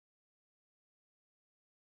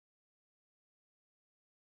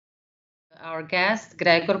our guest,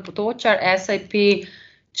 Gregor Potočar, SAP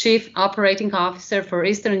Chief Operating Officer for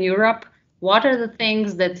Eastern Europe. What are the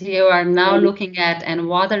things that you are now looking at, and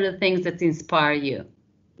what are the things that inspire you?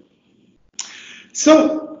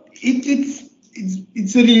 So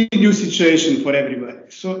it's a really new situation for everybody.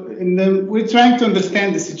 So we're trying to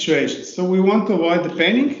understand the situation. So we want to avoid the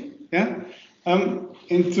panic, and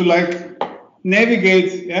to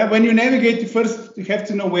navigate. Yeah, when you navigate, first you have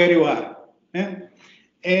to know where you are. Yeah,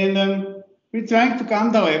 and we're trying to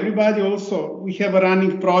calm down everybody. Also, we have a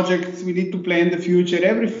running project. We need to plan the future.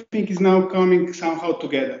 Everything is now coming somehow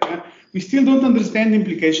together. Yeah? We still don't understand the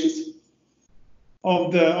implications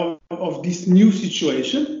of this new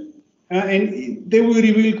situation, and they will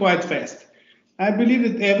reveal quite fast. I believe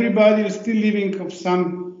that everybody is still living of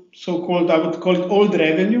some so-called, I would call it old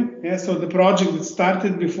revenue. Yeah? So the project that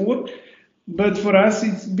started before, but for us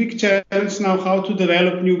it's a big challenge now how to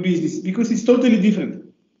develop new business because it's totally different.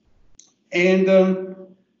 And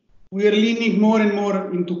we are leaning more and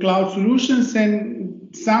more into cloud solutions, and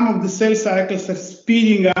some of the sales cycles are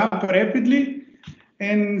speeding up rapidly,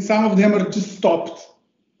 and some of them are just stopped,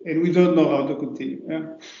 and we don't know how to continue. Yeah.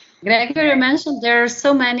 Gregor, you mentioned there are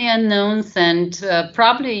so many unknowns, and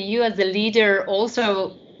probably you as a leader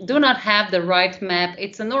also do not have the right map.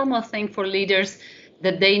 It's a normal thing for leaders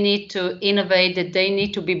that they need to innovate, that they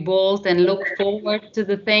need to be bold and look forward to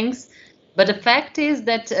the things. But the fact is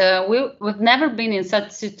that we've never been in such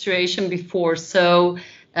a situation before. So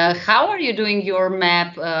how are you doing your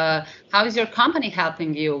map? How is your company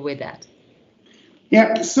helping you with that?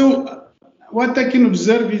 Yeah, so what I can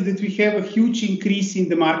observe is that we have a huge increase in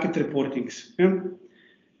the market reportings. Yeah?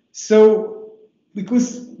 So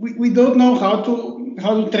because we don't know how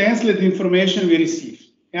to translate the information we receive,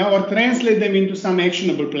 or translate them into some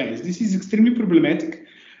actionable plans. This is extremely problematic.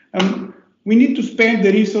 We need to spend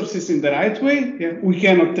the resources in the right way. Yeah. We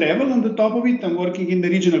cannot travel on the top of it. I'm working in the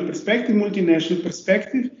regional perspective, multinational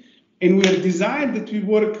perspective, and we are designed that we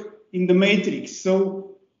work in the matrix.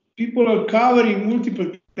 So people are covering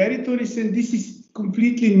multiple territories, and this is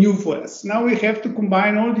completely new for us. Now we have to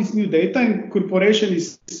combine all this new data, and corporation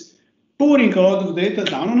is pouring a lot of data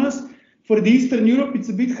down on us. For the Eastern Europe, it's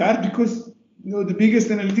a bit hard because the biggest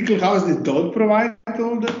analytical house, they don't provide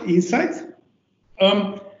all the insights.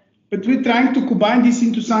 But we're trying to combine this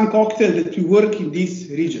into some cocktail that we work in this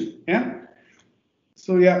region. Yeah.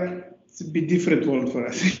 So yeah, it's a bit different world for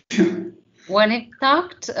us. When it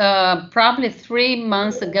talked probably 3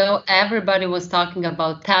 months ago, everybody was talking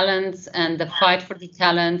about talents and the fight for the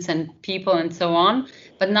talents and people and so on.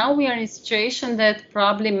 But now we are in a situation that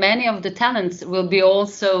probably many of the talents will be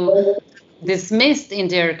also dismissed in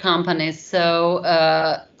their companies. So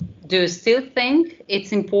do you still think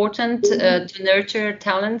it's important to nurture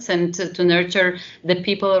talents and to nurture the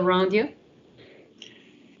people around you?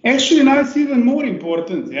 Actually, now it's even more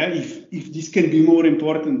important, if this can be more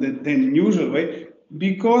important than usual way,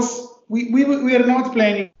 because we are not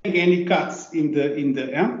planning any cuts in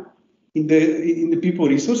the people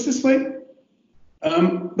resources way,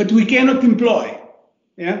 but we cannot employ.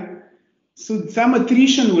 So some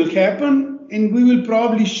attrition will happen, and we will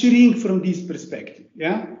probably shrink from this perspective.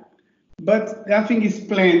 But nothing is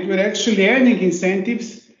planned. We're actually adding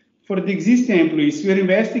incentives for the existing employees. We're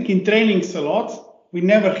investing in trainings a lot. We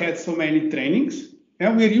never had so many trainings.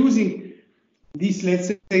 We're using this,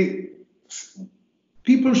 let's say,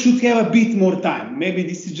 people should have a bit more time. Maybe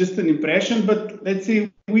this is just an impression, but let's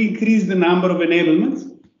say we increase the number of enablements,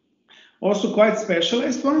 also quite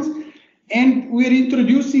specialized ones, and we're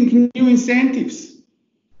introducing new incentives.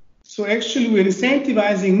 So actually we're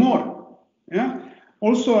incentivizing more.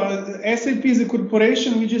 Also, SAP as a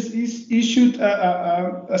corporation, we just issued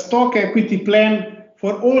a stock equity plan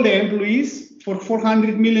for all the employees for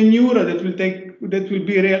 400 million euro that will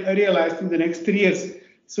be realized in the next 3 years.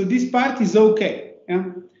 So this part is okay.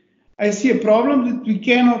 I see a problem that we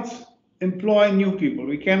cannot employ new people.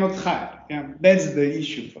 We cannot hire. That's the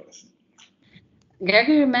issue for us.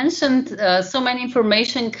 Gregor, you mentioned so many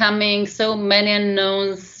information coming, so many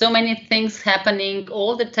unknowns, so many things happening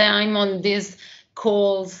all the time on these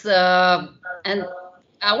calls. And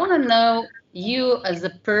I want to know you as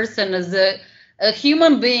a person, as a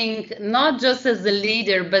human being, not just as a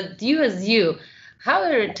leader, but you as you. How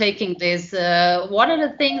are you taking this? What are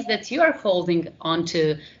the things that you are holding on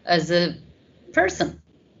to as a person?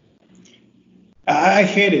 I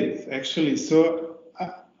hate it, actually. So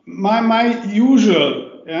my usual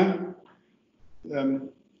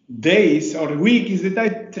days or week is that I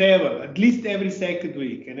travel at least every second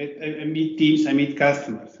week, and I meet teams, I meet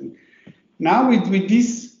customers. And now with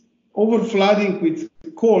this overflooding with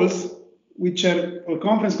calls, which are or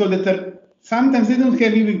conference calls that are sometimes they don't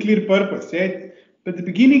have even clear purpose. Yeah? But at the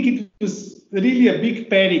beginning, it was really a big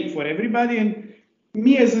panic for everybody. And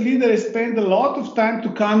me as a leader, I spent a lot of time to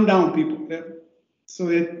calm down people. Yeah? So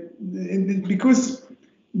because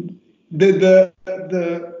the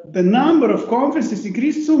number of conferences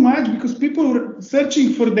increased so much because people were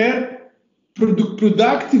searching for their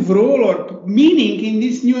productive role or meaning in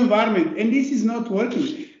this new environment, and this is not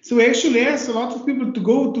working. So actually ask a lot of people to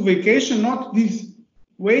go to vacation, not this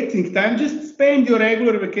waiting time. Just spend your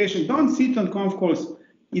regular vacation. Don't sit on conf calls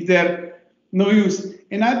if they're no use.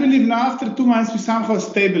 And I believe now after 2 months we somehow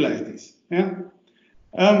stabilize this. Yeah.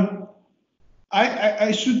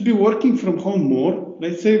 I should be working from home more,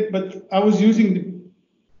 let's say, but I was using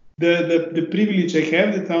the privilege I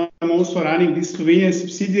have that I'm also running this Slovenian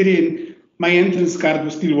subsidiary, and my entrance card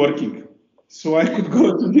was still working. So I could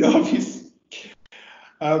go to the office.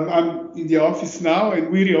 I'm in the office now, and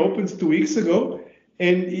we reopened 2 weeks ago,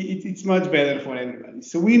 and it's much better for everybody.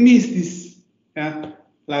 So we miss this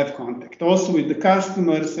live contact, also with the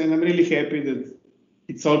customers, and I'm really happy that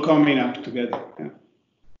it's all coming up together. Yeah.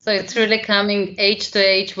 So it's really coming, age to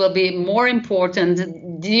age will be more important.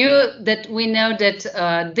 We know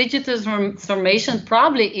that digital transformation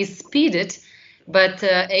probably is speeded, but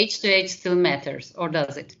age to age still matters, or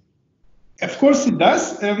does it? Of course it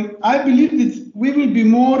does. I believe that we will be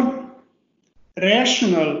more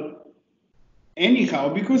rational anyhow,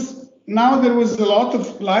 because now there was a lot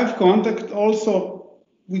of live contact also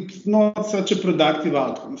with not such a productive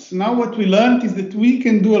outcome. So now what we learned is that we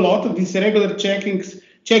can do a lot of these regular check-ins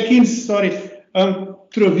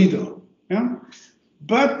through a video. Yeah?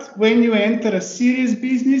 But when you enter a serious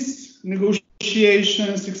business,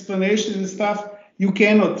 negotiations, explanations and stuff, you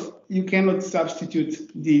cannot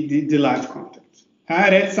substitute the live contact. I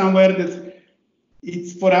read somewhere that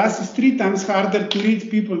for us it's 3 times harder to read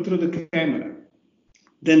people through the camera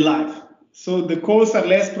than live. So the calls are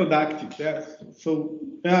less productive. Yeah. So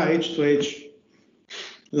age to age,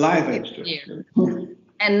 live age to age.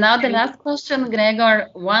 And now the last question, Gregor.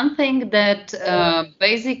 One thing that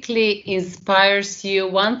basically inspires you,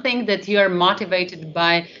 one thing that you are motivated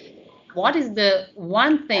by, what is the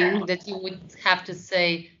one thing that you would have to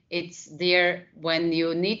say it's there when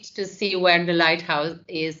you need to see where the lighthouse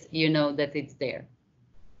is, you know that it's there?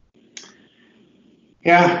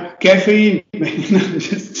 Yeah, caffeine.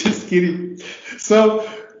 just kidding. So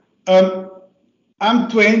I'm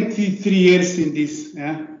 23 years in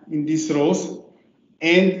these roles.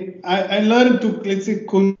 And I learned to, let's say,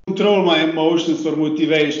 control my emotions or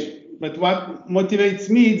motivation. But what motivates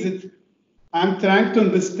me is that I'm trying to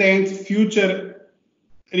understand future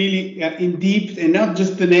really in deep, and not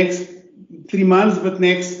just the next 3 months, but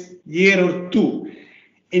next year or 2.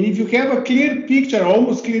 And if you have a clear picture,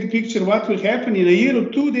 almost clear picture, what will happen in a year or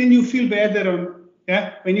 2, then you feel better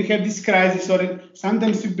when you have this crisis, or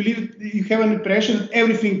sometimes you have an impression that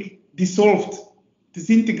everything dissolved,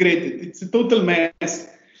 disintegrated. It's a total mess.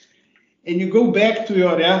 And you go back to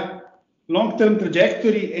your long-term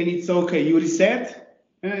trajectory, and it's okay. You reset,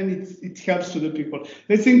 and it helps to the people.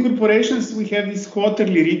 Let's say in corporations, we have this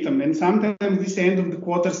quarterly rhythm, and sometimes this end of the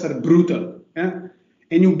quarters are brutal. Yeah?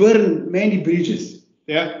 And you burn many bridges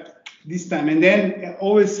this time. And then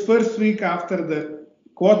always first week after the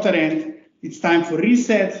quarter end, it's time for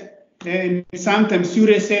reset. And sometimes you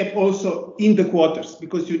reset also in the quarters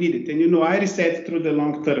because you need it. And I reset through the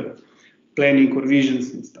long-term planning or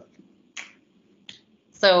visions and stuff.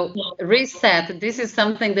 So reset, this is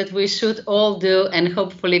something that we should all do, and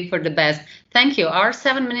hopefully for the best. Thank you. Our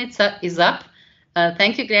 7 minutes is up.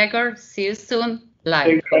 Thank you, Gregor. See you soon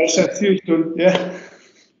live. Thank you. See you soon. Yeah.